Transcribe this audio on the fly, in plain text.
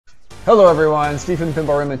Hello everyone, Steve from the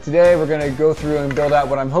Pinball Room, and today we're going to go through and build out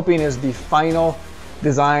what I'm hoping is the final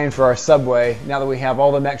design for our subway now that we have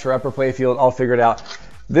all the mechs for upper playfield all figured out.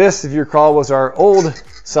 This, if you recall, was our old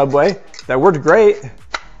subway that worked great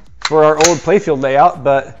for our old playfield layout,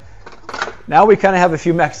 but now we kind of have a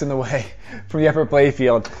few mechs in the way from the upper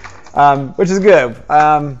playfield, which is good.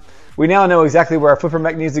 We now know exactly where our flipper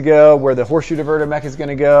mech needs to go, where the horseshoe diverter mech is going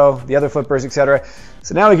to go, the other flippers, etc.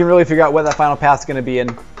 So now we can really figure out what that final path is going to be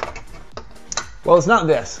in. Well, it's not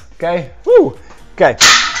this, okay? Woo! Okay.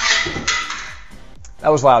 That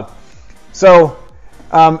was loud. So,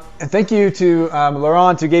 and thank you to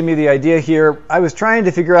Laurent who gave me the idea here. I was trying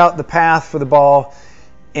to figure out the path for the ball,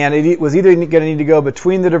 and it was either going to need to go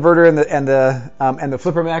between the diverter and the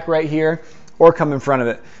flipper mech right here, or come in front of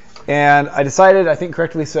it. And I decided, I think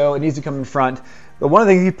correctly so, it needs to come in front. But one of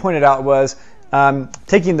the things he pointed out was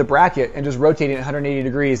taking the bracket and just rotating it 180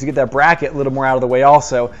 degrees to get that bracket a little more out of the way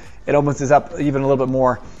also. It opens this up even a little bit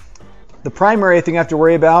more. The primary thing I have to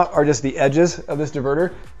worry about are just the edges of this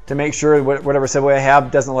diverter to make sure whatever subway I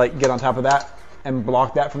have doesn't like get on top of that and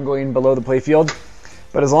block that from going below the playfield.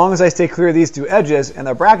 But as long as I stay clear of these two edges and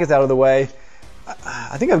the bracket's out of the way,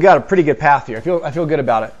 I think I've got a pretty good path here. I feel good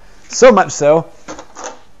about it. So much so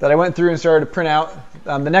that I went through and started to print out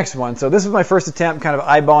the next one. So this was my first attempt kind of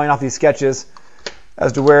eyeballing off these sketches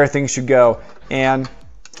as to where things should go. And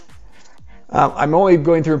I'm only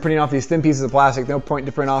going through and printing off these thin pieces of plastic. No point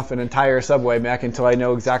to print off an entire subway mech until I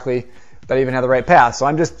know exactly that I even have the right path.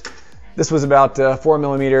 So this was about 4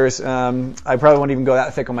 millimeters. I probably won't even go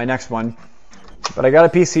that thick on my next one. But I got a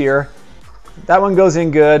piece here. That one goes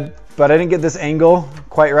in good, but I didn't get this angle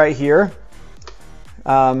quite right here.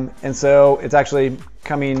 And so it's actually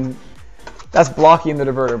coming, that's blocking the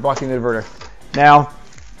diverter. Now,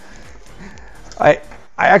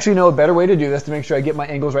 I actually know a better way to do this to make sure I get my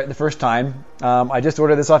angles right the first time. I just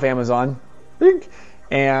ordered this off Amazon,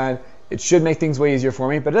 and it should make things way easier for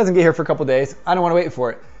me, but it doesn't get here for a couple days. I don't want to wait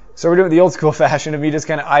for it. So we're doing it the old school fashion of me just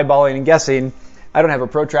kind of eyeballing and guessing. I don't have a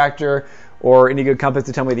protractor or any good compass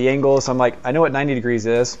to tell me the angle, so I'm like, I know what 90 degrees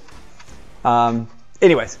is.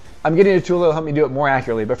 Anyways, I'm getting a tool that will help me do it more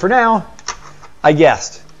accurately, but for now, I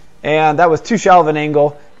guessed. And that was too shallow of an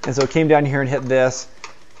angle, and so it came down here and hit this,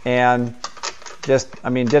 and just,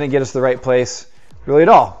 didn't get us to the right place really at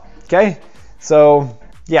all, okay? So,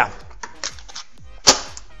 yeah.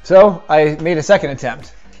 So, I made a second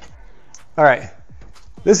attempt. All right,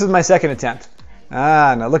 this is my second attempt.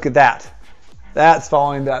 Now look at that. That's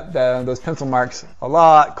following those pencil marks a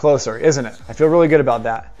lot closer, isn't it? I feel really good about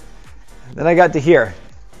that. Then I got to here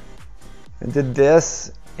and did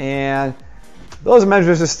this, and those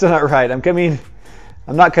measures are still not right. I'm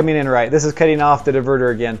not coming in right. This is cutting off the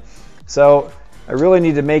diverter again. So I really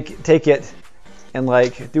need to take it and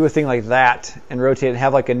like do a thing like that and rotate and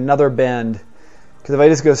have like another bend. Because if I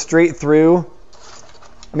just go straight through,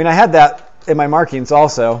 I had that in my markings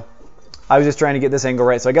also. I was just trying to get this angle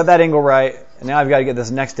right. So I got that angle right, and now I've got to get this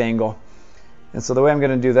next angle. And so the way I'm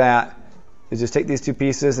going to do that is just take these two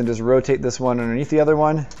pieces and just rotate this one underneath the other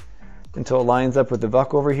one until it lines up with the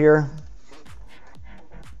buck over here.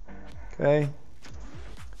 Okay.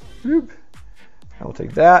 Whoop. I will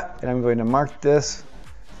take that, and I'm going to mark this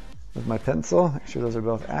with my pencil. Make sure those are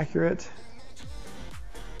both accurate.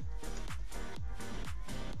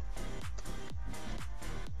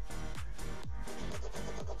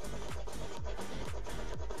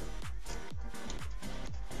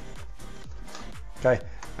 Okay,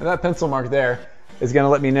 and that pencil mark there is going to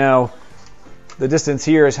let me know the distance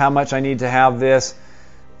here is how much I need to have this.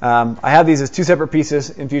 I have these as two separate pieces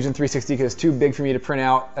in Fusion 360 because it's too big for me to print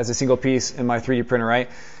out as a single piece in my 3D printer, right?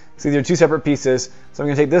 So these are two separate pieces. So I'm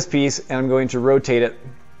going to take this piece and I'm going to rotate it,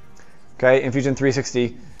 okay, in Fusion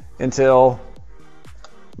 360 until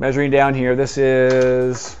measuring down here. This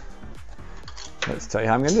is, let's tell you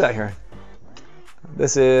how I'm going to do that here.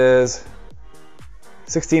 This is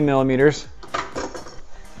 16 millimeters.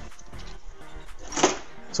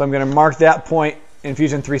 So I'm going to mark that point in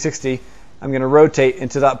Fusion 360. I'm going to rotate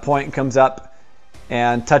until that point comes up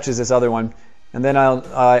and touches this other one, and then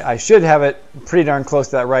I should have it pretty darn close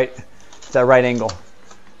to that right angle,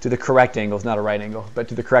 to the correct angle. It's not a right angle, but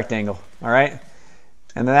to the correct angle. All right,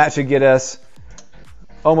 and then that should get us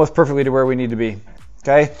almost perfectly to where we need to be.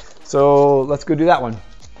 Okay, so let's go do that one.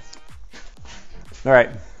 All right,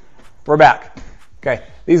 we're back. Okay,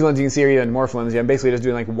 these ones you can see are even more flimsy. I'm basically just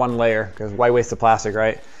doing like one layer because why waste the plastic,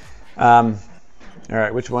 right? All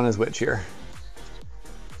right, which one is which here?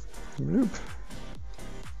 Bloop.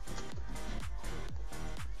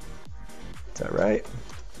 Is that right?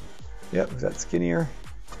 Yep, is that skinnier?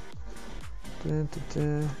 Dun, dun,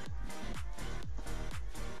 dun.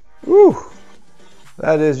 Whew,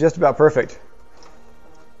 that is just about perfect.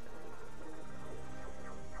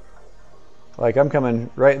 Like I'm coming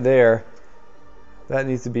right there. That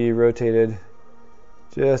needs to be rotated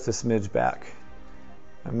just a smidge back.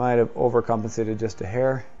 I might have overcompensated just a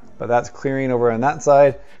hair, but that's clearing over on that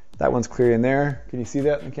side. That one's clearing there. Can you see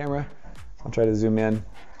that in the camera? I'll try to zoom in.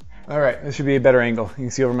 All right, this should be a better angle. You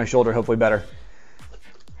can see over my shoulder, hopefully better.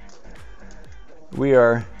 We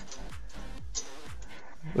are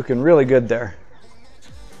looking really good there.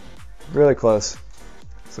 Really close.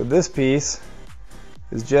 So this piece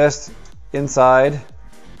is just inside,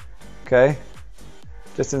 okay?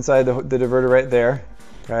 Just inside the diverter right there,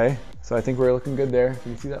 okay? So I think we're looking good there.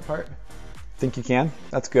 Can you see that part? I think you can.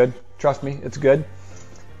 That's good. Trust me, it's good.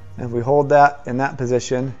 And if we hold that in that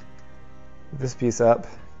position, this piece up,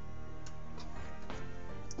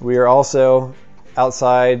 we are also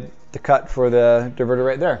outside the cut for the diverter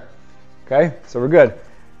right there. Okay, so we're good.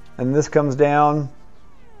 And this comes down.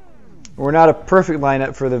 We're not a perfect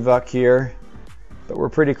lineup for the VUC here, but we're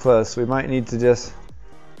pretty close. We might need to just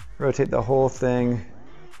rotate the whole thing.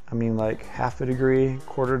 I mean, like half a degree,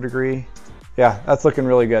 quarter degree. Yeah, that's looking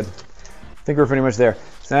really good. I think we're pretty much there.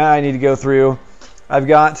 So now I need to go through. I've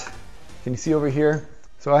got, can you see over here?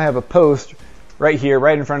 So I have a post right here,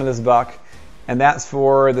 right in front of this VUC, and that's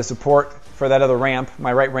for the support for that other ramp,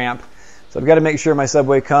 my right ramp. So I've got to make sure my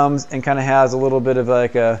subway comes and kind of has a little bit of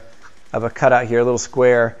like a cutout here, a little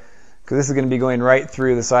square, because this is going to be going right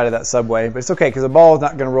through the side of that subway. But it's okay because the ball is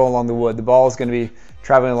not going to roll along the wood. The ball is going to be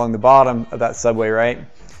traveling along the bottom of that subway, right?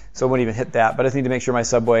 So it won't even hit that. But I just need to make sure my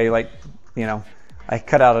subway, like, you know, I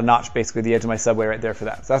cut out a notch basically at the edge of my subway right there for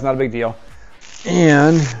that. So that's not a big deal.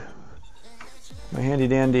 And my handy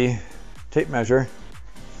dandy tape measure.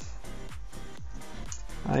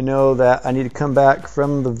 I know that I need to come back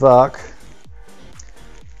from the VUC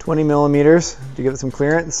 20 millimeters to give it some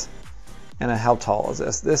clearance. And how tall is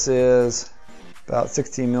this? This is about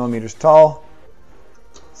 16 millimeters tall.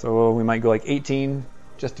 So we might go like 18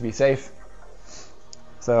 just to be safe.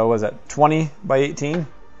 So what is that, 20 by 18?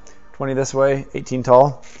 20 this way, 18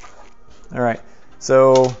 tall. All right,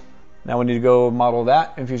 so now we need to go model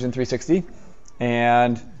that in Fusion 360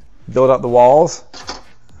 and build out the walls.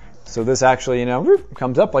 So this actually, you know,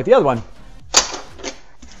 comes up like the other one.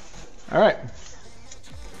 All right,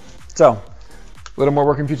 so a little more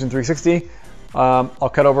work in Fusion 360. I'll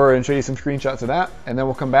cut over and show you some screenshots of that, and then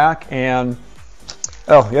we'll come back and,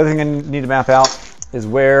 oh, the other thing I need to map out is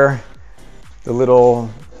where the little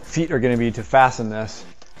feet are going to be to fasten this.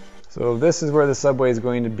 So this is where the subway is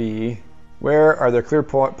going to be. Where are the clear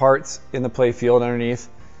parts in the play field underneath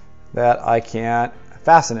that I can't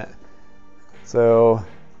fasten it? So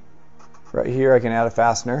right here I can add a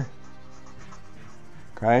fastener.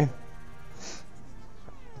 Okay.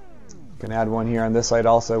 Can add one here on this side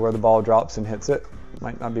also where the ball drops and hits it.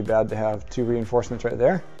 Might not be bad to have two reinforcements right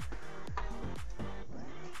there.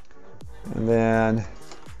 And then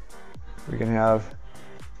we can have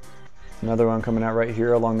another one coming out right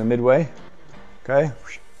here along the midway. Okay,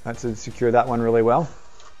 that should secure that one really well.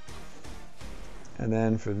 And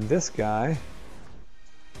then for this guy,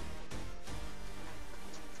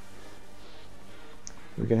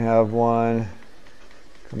 we can have one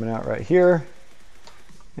coming out right here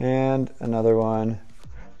and another one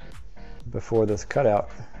before this cutout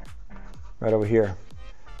right over here.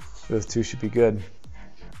 Those two should be good.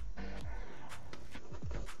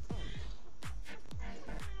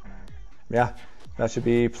 Yeah, that should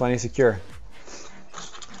be plenty secure.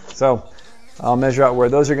 So I'll measure out where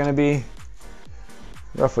those are going to be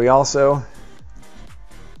roughly also.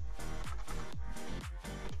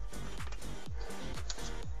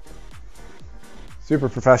 Super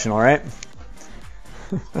professional, right?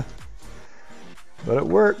 But it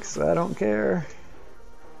works, I don't care.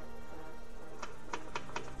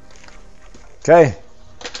 Okay,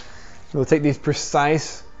 we'll take these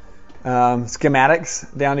precise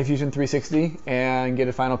schematics down to Fusion 360 and get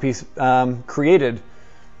a final piece created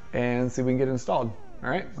and see if we can get it installed. All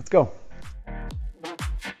right, let's go.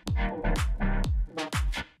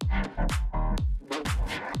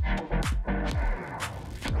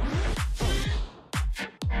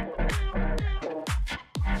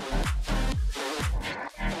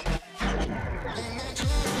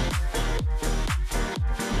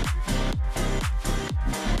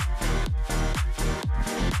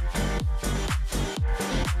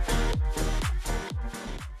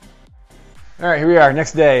 All right, here we are,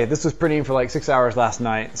 next day. This was printing for like 6 hours last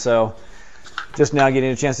night, so just now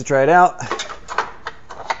getting a chance to try it out.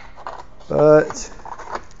 But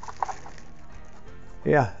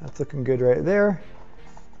yeah, that's looking good right there.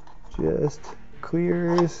 Just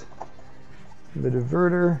clears the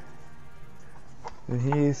diverter.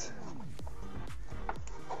 And he's,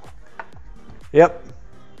 yep.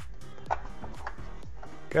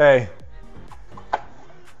 Okay.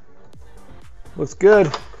 Looks good.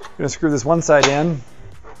 I'm gonna screw this one side in,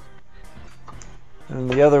 and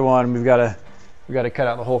the other one we've got to cut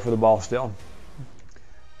out the hole for the ball still.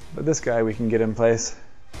 But this guy we can get in place.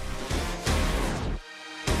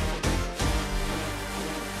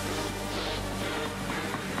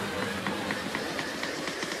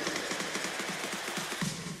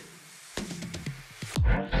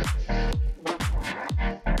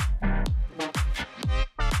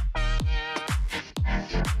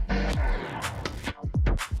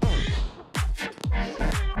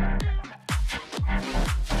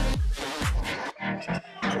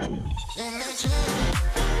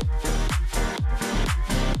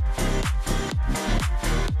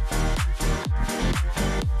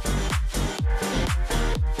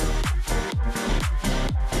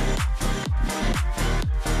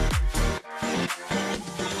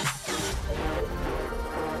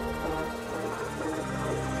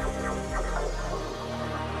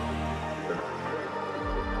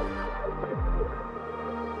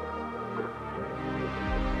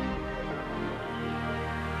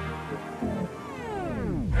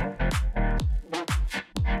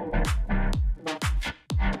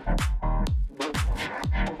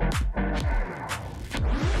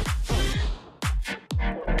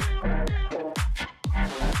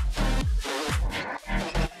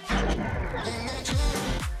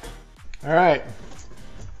 All right,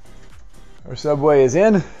 our subway is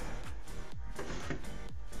in.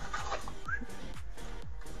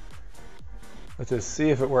 Let's just see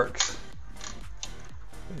if it works.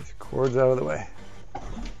 These cords out of the way.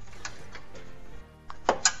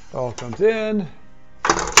 Ball comes in.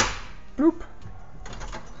 Bloop.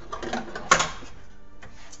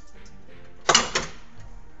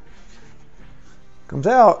 Comes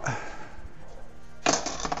out.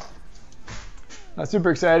 Not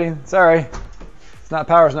super exciting. Sorry.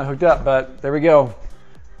 Power's not hooked up, but there we go.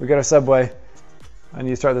 We got our subway. I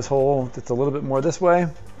need to start this hole just a little bit more this way.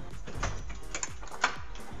 And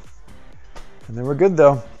then we're good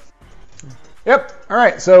though. Yep. All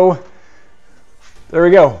right. So there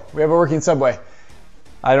we go. We have a working subway.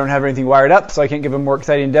 I don't have anything wired up, so I can't give a more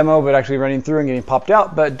exciting demo, but actually running through and getting popped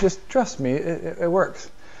out. But just trust me, it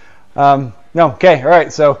works. No. Okay. All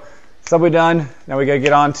right. So subway done. Now we got to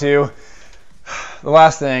get on to the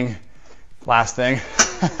last thing. Well,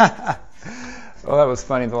 that was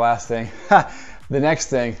funny, the last thing. The next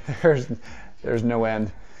thing, there's no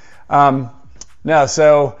end. No,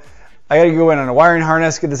 so I got to go in on a wiring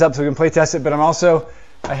harness, get this up so we can play test it, but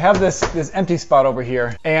I have this empty spot over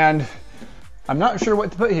here, and I'm not sure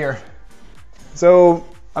what to put here. So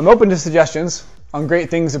I'm open to suggestions on great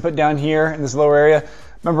things to put down here in this lower area.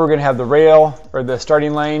 Remember, we're going to have the rail, or the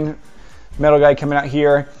starting lane, metal guide coming out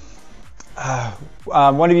here.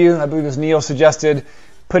 One of you, I believe it was Neil, suggested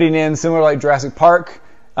putting in similar like Jurassic Park,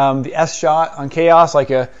 the S shot on Chaos, like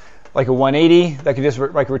a 180 that could just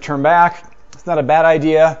return back. It's not a bad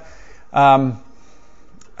idea. I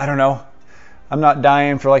don't know. I'm not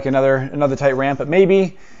dying for like another tight ramp, but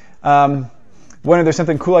maybe. Wonder if there's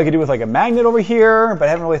something cool I could do with like a magnet over here, but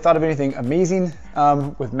I haven't really thought of anything amazing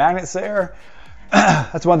with magnets there.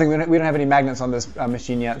 That's one thing, we don't have any magnets on this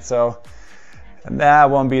machine yet, so. And that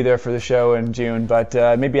won't be there for the show in June, but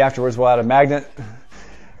maybe afterwards we'll add a magnet.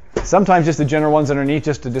 Sometimes just the general ones underneath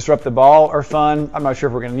just to disrupt the ball are fun. I'm not sure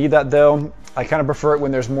if we're going to need that though. I kind of prefer it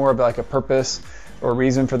when there's more of like a purpose or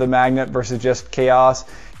reason for the magnet versus just chaos.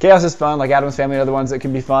 Chaos is fun, like Adam's Family and other ones that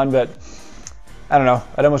can be fun, but I don't know.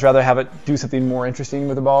 I'd almost rather have it do something more interesting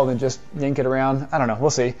with the ball than just yank it around. I don't know. We'll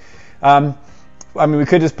see. I mean, we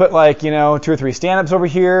could just put like, 2 or 3 stand-ups over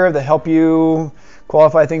here that help you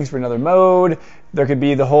qualify things for another mode. There could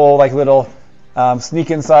be the whole like little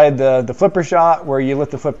sneak inside the flipper shot where you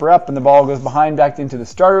lift the flipper up and the ball goes behind back into the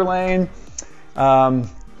starter lane. I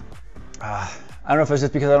don't know if it's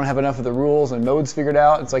just because I don't have enough of the rules and modes figured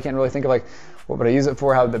out, and so I can't really think of like what would I use it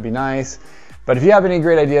for, how would that be nice. But if you have any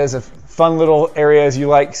great ideas of fun little areas you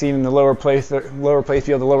like seeing in the lower play field,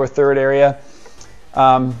 the lower third area,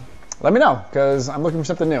 let me know, because I'm looking for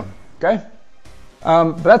something new. Okay.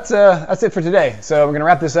 But that's it for today. So we're gonna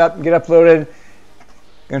wrap this up, get uploaded. I'm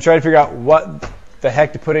gonna try to figure out what the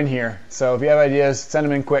heck to put in here. So if you have ideas, send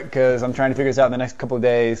them in quick, because I'm trying to figure this out in the next couple of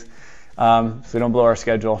days, so we don't blow our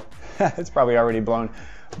schedule. It's probably already blown.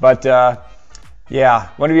 But yeah,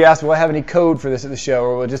 one of you asked, will I have any code for this at the show,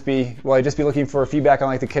 or will I just be looking for feedback on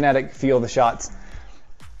like the kinetic feel of the shots?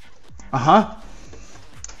 I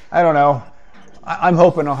don't know. I'm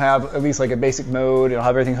hoping I'll have at least like a basic mode. It'll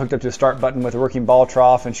have everything hooked up to a start button with a working ball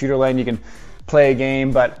trough and shooter lane. You can play a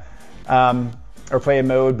game, but or play a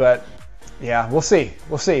mode. But yeah, we'll see.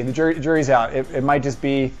 We'll see. The jury's out. It might just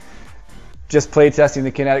be play testing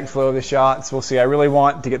the kinetic flow of the shots. We'll see. I really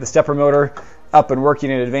want to get the stepper motor up and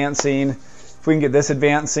working and advancing. If we can get this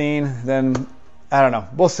advancing, then I don't know.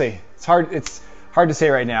 We'll see. It's hard to say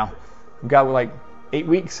right now. We've got like 8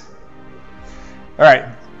 weeks. All right.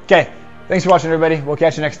 Okay. Thanks for watching, everybody. We'll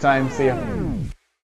catch you next time. See ya.